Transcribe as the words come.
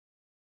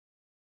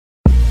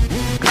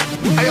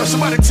Yo,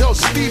 somebody tell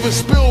Steven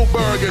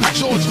Spielberg and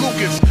George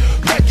Lucas,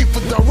 thank you for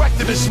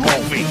directing this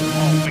movie.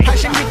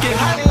 Hashimike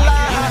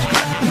Allah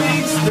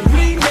makes the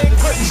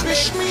remix.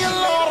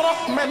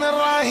 Bismillah Rahman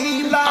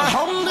Rahim.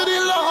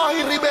 Alhamdulillah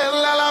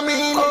Rabbil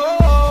Alamin.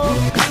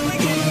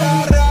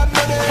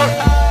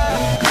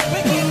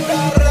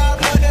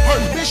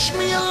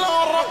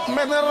 Bismillah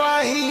Rahman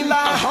Rahim.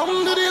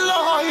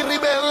 Alhamdulillah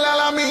Rabbil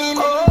Alamin.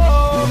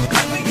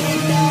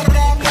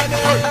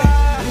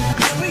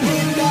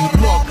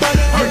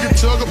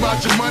 Talk about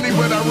your money,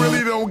 but I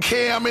really don't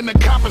care. I'm in the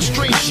copper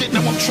street shit,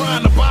 now I'm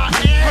trying to buy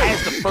air.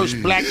 As the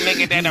first black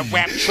nigga that a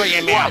rap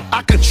trillionaire.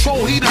 I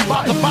control heat, I'm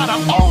about to buy the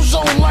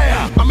ozone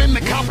layer. I'm in the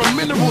copper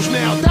minerals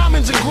now,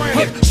 diamonds and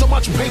granite. So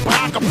much paper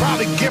I could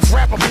probably gift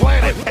wrap a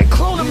planet. And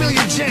clone a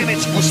million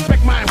Janets,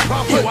 respect my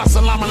impromptu.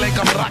 Assalamu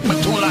alaikum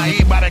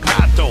rahmatullahi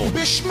barakatuh.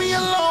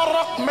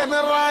 Bismillah Rahman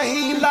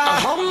Rahim.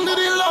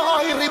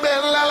 Alhamdulillah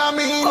Rabbil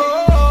Alamin.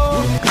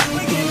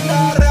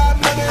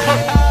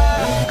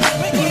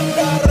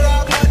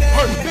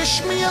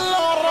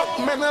 Bismillah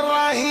Rahman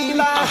Rahim.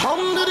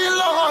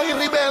 Alhamdulillah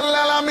Rabbil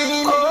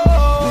Alamin.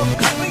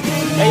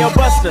 Hey yo,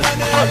 Busta,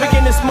 I've been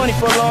getting this money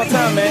for a long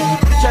time, man.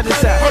 Check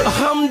this out.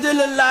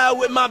 Alhamdulillah,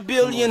 with my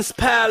billions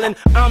piling,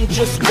 I'm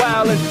just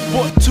wildin'.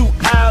 Bought 2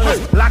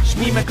 islands,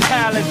 Lakshmi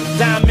McAllen,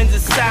 diamonds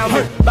is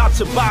silent. About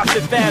to buy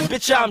Fifth Ave,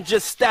 bitch, I'm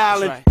just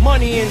styling.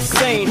 Money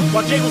insane.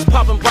 While Jay was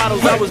popping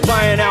bottles, I was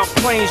buying out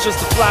planes just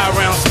to fly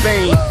around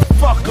Spain.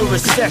 Fuck a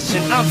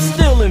recession, I'm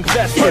still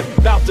invested.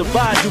 About to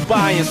buy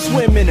Dubai and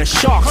swim in a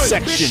shark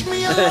section.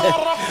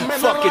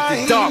 Fuck it,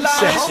 the dark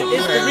section.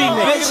 It's the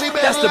remix,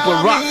 that's the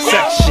Barack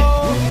section.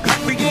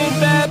 We getting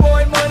bad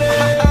boy money.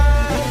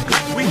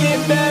 We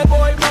getting bad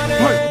boy money.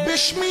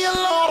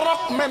 Bismillah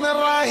Rahman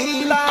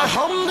Rahim.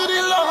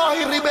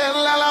 Alhamdulillah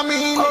Rabbil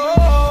Alamin.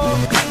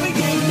 We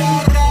getting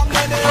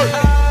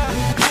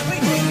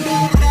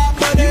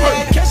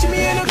catch me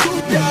in a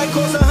coupe that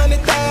costs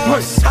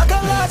 100,000. I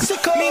got lots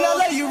of cars. Mean I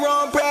let you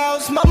run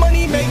browse. My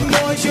money make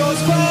noise,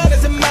 yours quiet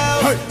as a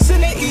mouse.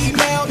 Send an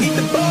email, eat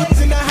the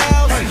boys in the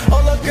house.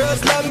 All the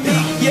girls love me,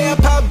 yeah,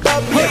 pop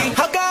bubbly.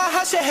 I got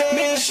hush your head,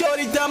 man,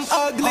 shorty dumb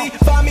ugly.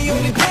 Find me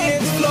on the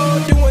dance floor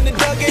doing the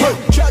Dougie.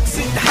 Truck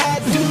sit high,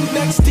 dude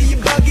next to your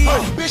buggy.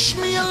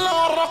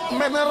 Bismillah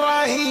Rahman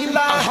Rahim.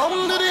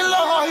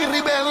 Alhamdulillah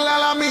Rabbil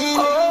Alamin.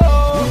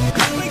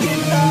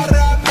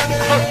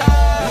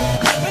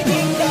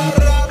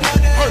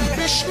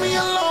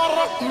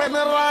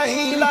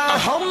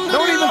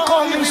 Don't even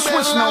call me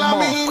Swizz no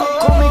more.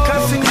 Call me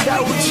Cousin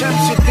Dawood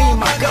Shamsuddin.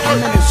 My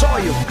government is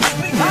oil.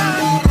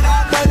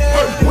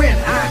 When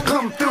I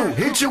come through,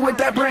 hit you with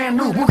that brand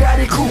new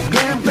Bugatti coupe.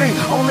 Damn thing,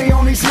 only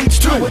on these seats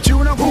too. But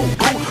you know who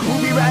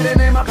be riding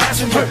in my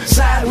passenger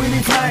side? We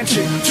be flying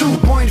shit,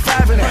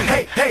 2.5 in it.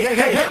 Hey, hey, hey,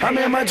 hey, I'm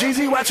in my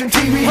Jeezy watching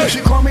TV. She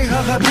call me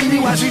her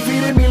habibi while she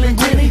feeding me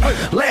linguine.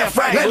 Left,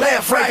 right,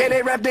 yeah,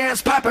 they rap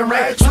dance poppin'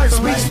 right. Swizz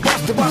beats,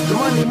 Busta,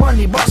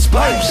 money, bust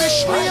pipes.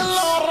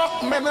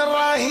 Bismillah Rahman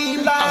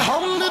Rahim.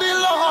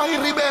 Alhamdulillah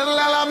Rabbil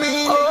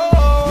Alamin.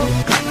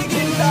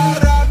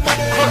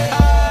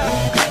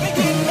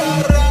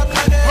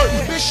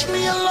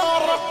 Bismillah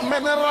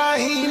Rahman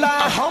Rahim.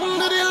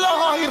 Alhamdulillah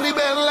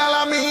Rabbil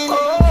Alamin.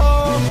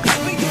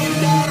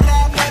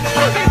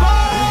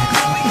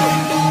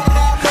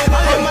 I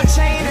let my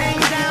chain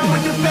hang down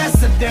with the best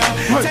of them.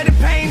 Take the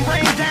pain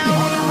rain down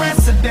on the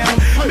rest of them.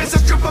 Mr.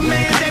 Stripper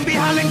man, they be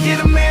hollering, get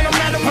a man, I'm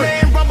not a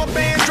man. Rubber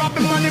band,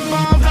 dropping money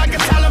bombs like a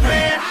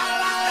Taliban.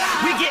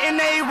 We getting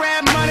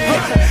A-rap money.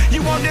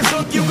 You want this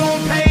hook, you gon'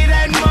 pay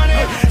that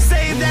money.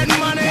 Save that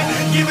money,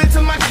 give it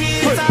to my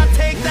kids, I'll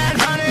take that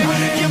honey.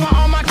 Give her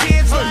all my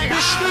kids like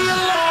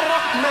Bismillah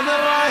Rahman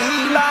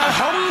Rahim.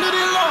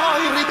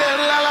 Alhamdulillah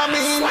Rabbil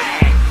Alamin.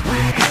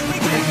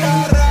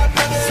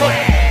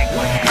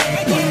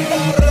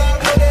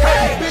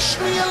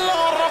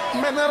 Bismillah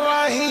Rahman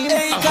Rahim.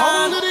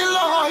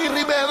 Alhamdulillah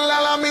Rabbil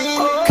Alamin.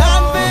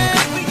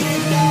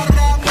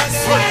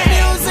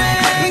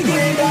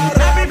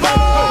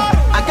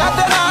 I got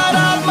that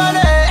hard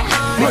money.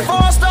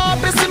 Before I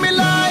start,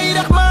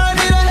 Bismillah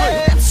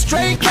Rahman.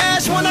 Straight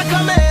cash when I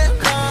come in.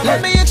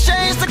 Let me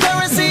exchange the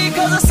currency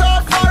cause it's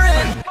all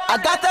foreign. I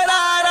got that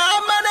hard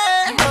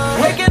money.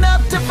 Waking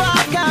up to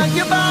 5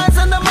 concubines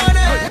and the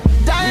money.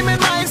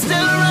 Diamond mine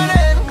still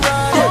running.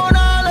 On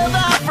all of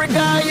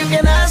Africa, you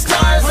can ask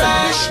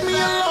Tarzan.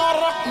 Bismillah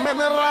Rahman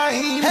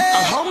Rahim.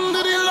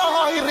 Alhamdulillah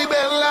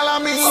Rabbil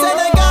Alamin.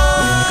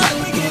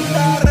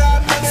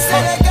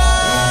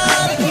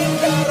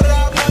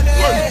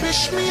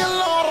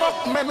 Bismillah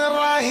Rahman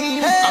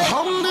Rahim.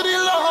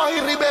 Alhamdulillah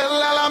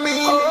Rabbil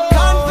Alamin.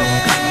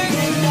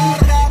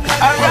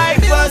 Alright,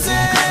 Busta.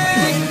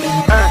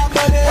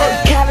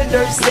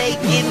 Calendar say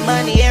getting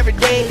money every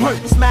day.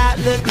 Smile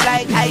look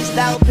like iced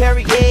out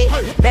Perrier.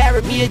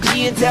 Marry me a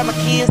G and tell my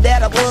kids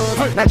that I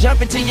was. Now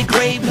jump into your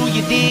grave, do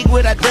you dig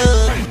what I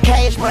done?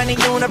 Cash money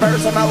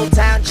universe, an old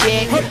town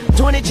check.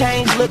 20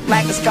 chains look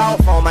like a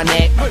scarf on my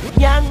neck.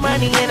 Young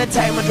money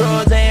entertainment,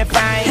 drugs and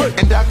fame.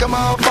 And I come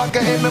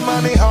motherfucker in the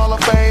money Hall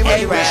of Fame.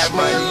 A-Rap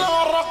money.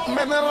 Bismillah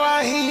Rahman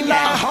Rahim.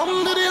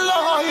 Alhamdulillah.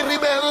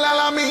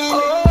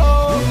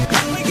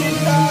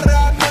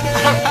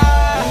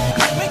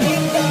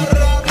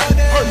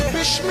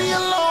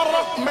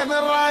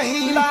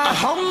 Bismillahirrahmanirrahim.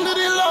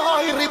 Alhamdulillah.